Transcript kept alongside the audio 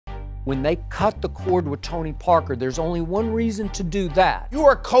When they cut the cord with Tony Parker, there's only one reason to do that. You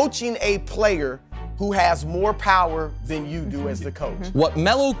are coaching a player who has more power than you do as the coach. What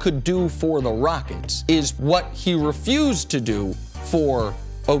Melo could do for the Rockets is what he refused to do for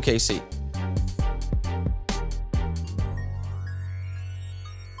OKC.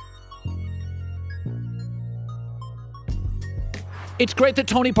 It's great that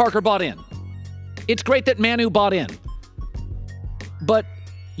Tony Parker bought in. It's great that Manu bought in. But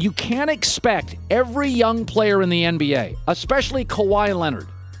you can't expect every young player in the NBA, especially Kawhi Leonard,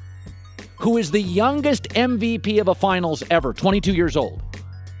 who is the youngest MVP of a finals ever, 22 years old.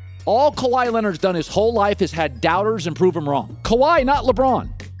 All Kawhi Leonard's done his whole life is had doubters and prove him wrong. Kawhi, not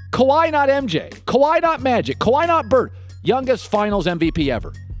LeBron. Kawhi, not MJ. Kawhi, not Magic. Kawhi, not Bird. Youngest finals MVP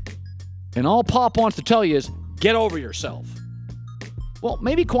ever. And all Pop wants to tell you is, get over yourself. Well,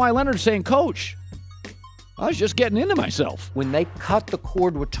 maybe Kawhi Leonard's saying, Coach, I was just getting into myself. When they cut the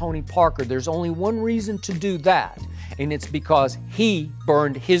cord with Tony Parker, there's only one reason to do that, and it's because he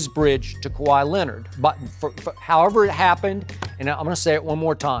burned his bridge to Kawhi Leonard. But however it happened, and I'm going to say it one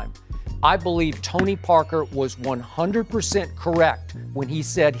more time, I believe Tony Parker was 100% correct when he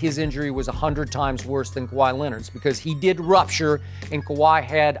said his injury was 100 times worse than Kawhi Leonard's, because he did rupture and Kawhi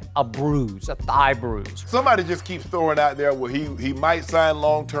had a bruise, a thigh bruise. Somebody just keeps throwing out there where he might sign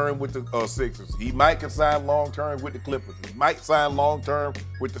long-term with the Sixers. He might can sign long-term with the Clippers. He might sign long-term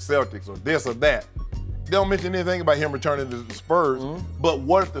with the Celtics or this or that. They don't mention anything about him returning to the Spurs. But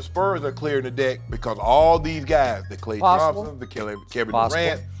what if the Spurs are clearing the deck because all these guys, the Klay Thompson, the Kevin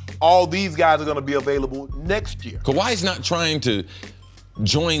Durant, all these guys are going to be available next year. Kawhi's not trying to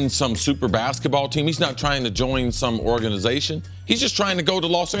join some super basketball team. He's not trying to join some organization. He's just trying to go to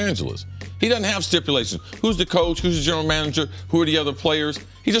Los Angeles. He doesn't have stipulations. Who's the coach? Who's the general manager? Who are the other players?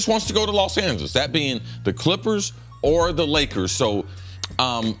 He just wants to go to Los Angeles, that being the Clippers or the Lakers. So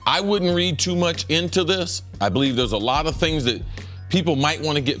I wouldn't read too much into this. I believe there's a lot of things that people might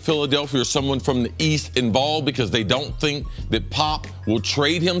want to get Philadelphia or someone from the East involved because they don't think that Pop will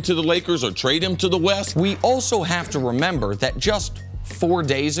trade him to the Lakers or trade him to the West. We also have to remember that just 4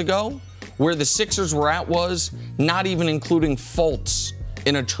 days ago, where the Sixers were at was not even including Fultz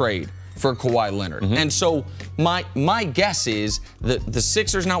in a trade for Kawhi Leonard. And so my guess is that the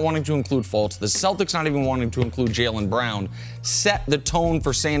Sixers not wanting to include Fultz, the Celtics not even wanting to include Jaylen Brown, set the tone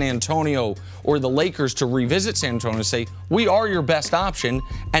for San Antonio or the Lakers to revisit San Antonio and say, we are your best option,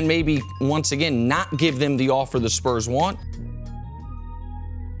 and maybe once again not give them the offer the Spurs want.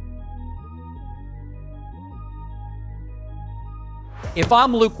 If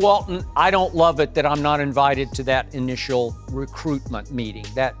I'm Luke Walton, I don't love it that I'm not invited to that initial recruitment meeting,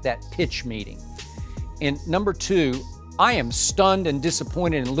 that pitch meeting. And number two, I am stunned and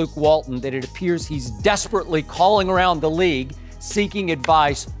disappointed in Luke Walton that it appears he's desperately calling around the league seeking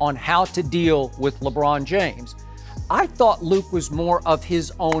advice on how to deal with LeBron James. I thought Luke was more of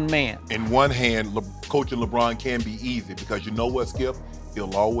his own man. In one hand, coaching LeBron can be easy because you know what, Skip?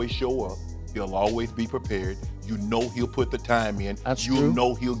 He'll always show up. He'll always be prepared. You know he'll put the time in. That's you true.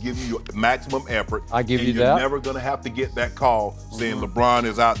 know he'll give you maximum effort. I give you you're that. You're never going to have to get that call saying LeBron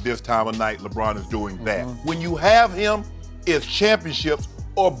is out this time of night, LeBron is doing that. When you have him, it's championships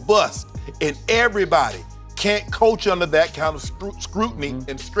or bust. And everybody can't coach under that kind of scrutiny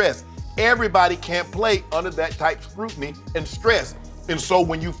and stress. Everybody can't play under that type of scrutiny and stress. And so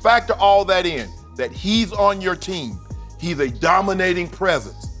when you factor all that in, that he's on your team, he's a dominating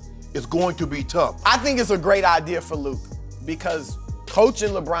presence, it's going to be tough. I think it's a great idea for Luke because coaching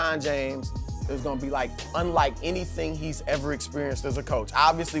LeBron James is going to be like unlike anything he's ever experienced as a coach.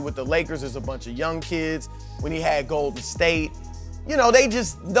 Obviously, with the Lakers, there's a bunch of young kids. When he had Golden State, you know,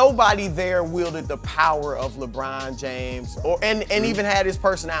 nobody there wielded the power of LeBron James and even had his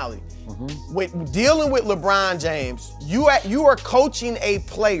personality. With dealing with LeBron James, you are coaching a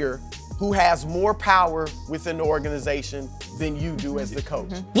player who has more power within the organization than you do as the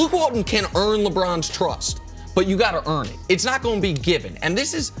coach. Luke Walton can earn LeBron's trust, but you got to earn it. It's not going to be given. And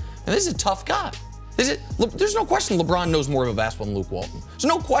this is a tough guy. There's no question LeBron knows more of basketball than Luke Walton. There's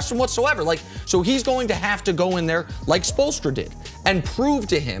no question whatsoever. So he's going to have to go in there like Spoelstra did and prove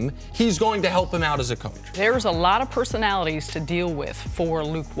to him he's going to help him out as a coach. There's a lot of personalities to deal with for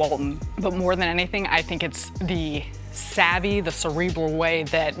Luke Walton, but more than anything, I think it's the savvy, the cerebral way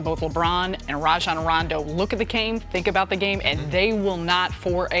that both LeBron and Rajon Rondo look at the game, think about the game, and they will not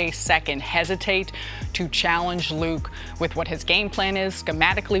for a second hesitate to challenge Luke with what his game plan is,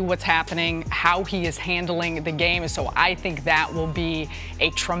 schematically what's happening, how he is handling the game. And so I think that will be a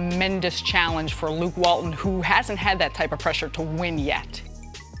tremendous challenge for Luke Walton, who hasn't had that type of pressure to win yet.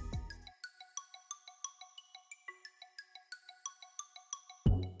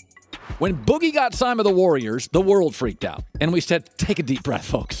 When Boogie got signed by the Warriors, the world freaked out. And we said, take a deep breath,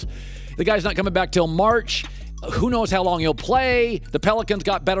 folks. The guy's not coming back till March. Who knows how long he'll play? The Pelicans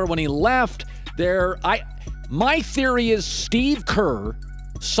got better when he left. My theory is Steve Kerr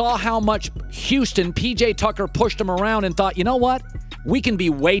saw how much Houston, PJ Tucker pushed him around and thought, you know what? We can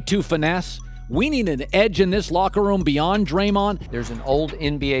be way too finesse. We need an edge in this locker room beyond Draymond. There's an old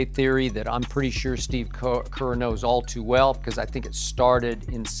NBA theory that I'm pretty sure Steve Kerr knows all too well, because I think it started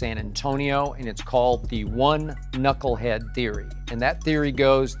in San Antonio, and it's called the one knucklehead theory. And that theory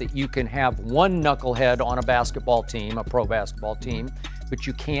goes that you can have one knucklehead on a basketball team, a pro basketball team, but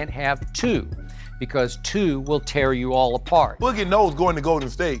you can't have two, because two will tear you all apart. Boogie knows going to Golden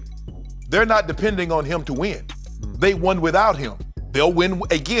State, they're not depending on him to win. They won without him. They'll win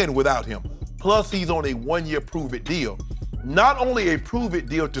again without him. Plus, he's on a one-year prove-it deal. Not only a prove-it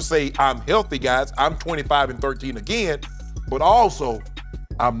deal to say, I'm healthy, guys, I'm 25-13 again, but also,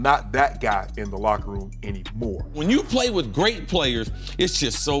 I'm not that guy in the locker room anymore. When you play with great players, it's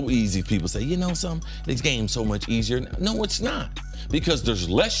just so easy. People say, you know something, this game's so much easier. No, it's not. Because there's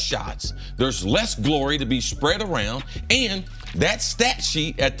less shots, there's less glory to be spread around, and that stat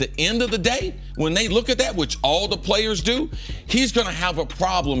sheet at the end of the day, when they look at that, which all the players do, he's going to have a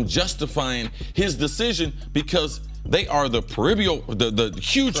problem justifying his decision, because they are the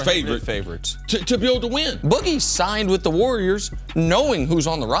huge favorites to be able to win. Boogie signed with the Warriors knowing who's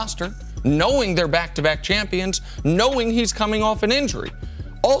on the roster, knowing they're back-to-back champions, knowing he's coming off an injury.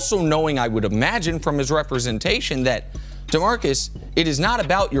 Also knowing, I would imagine from his representation, that DeMarcus, it is not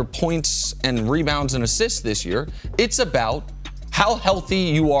about your points and rebounds and assists this year. It's about how healthy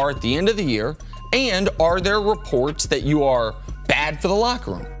you are at the end of the year, and are there reports that you are bad for the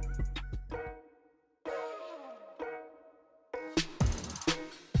locker room?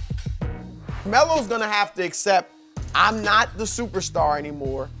 Melo's gonna have to accept, I'm not the superstar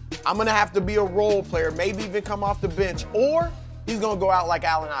anymore. I'm gonna have to be a role player, maybe even come off the bench, or he's gonna go out like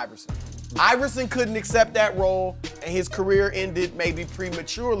Allen Iverson. Iverson couldn't accept that role, and his career ended maybe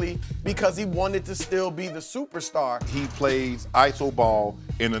prematurely because he wanted to still be the superstar. He plays iso ball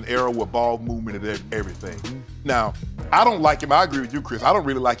in an era where ball movement is everything. Now, I don't like him. I agree with you, Chris. I don't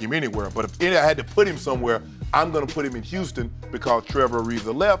really like him anywhere, but if I had to put him somewhere, I'm going to put him in Houston, because Trevor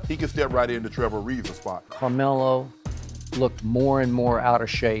Ariza left. He can step right into Trevor Ariza's spot. Carmelo looked more and more out of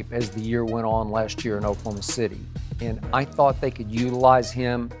shape as the year went on last year in Oklahoma City. And I thought they could utilize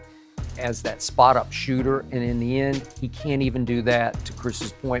him as that spot-up shooter, and in the end, he can't even do that, to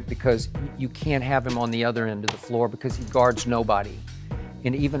Chris's point, because you can't have him on the other end of the floor because he guards nobody.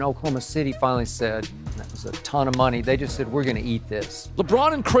 And even Oklahoma City finally said, that was a ton of money, they just said, we're going to eat this.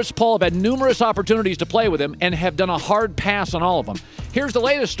 LeBron and Chris Paul have had numerous opportunities to play with him and have done a hard pass on all of them. Here's the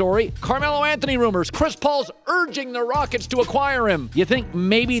latest story. Carmelo Anthony rumors. Chris Paul's urging the Rockets to acquire him. You think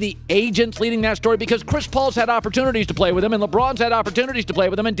maybe the agent's leading that story? Because Chris Paul's had opportunities to play with him, and LeBron's had opportunities to play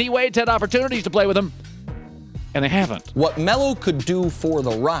with him, and D-Wade's had opportunities to play with him, and they haven't. What Melo could do for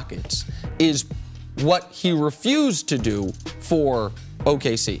the Rockets is what he refused to do for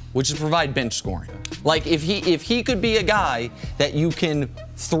OKC, which is provide bench scoring. Like, if he could be a guy that you can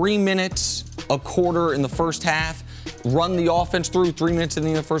 3 minutes a quarter in the first half, run the offense through 3 minutes in the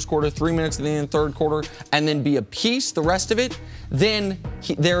end of the first quarter, 3 minutes in the end of the third quarter, and then be a piece the rest of it, then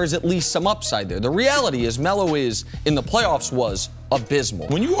there is at least some upside there. The reality is Melo is, in the playoffs, was abysmal.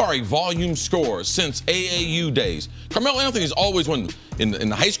 When you are a volume scorer since AAU days, Carmelo Anthony's always one in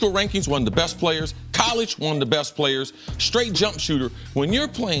the high school rankings, one of the best players, college, one of the best players, straight jump shooter. When you're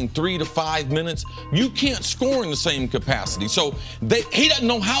playing 3 to 5 minutes, you can't score in the same capacity. So he doesn't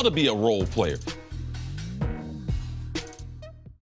know how to be a role player.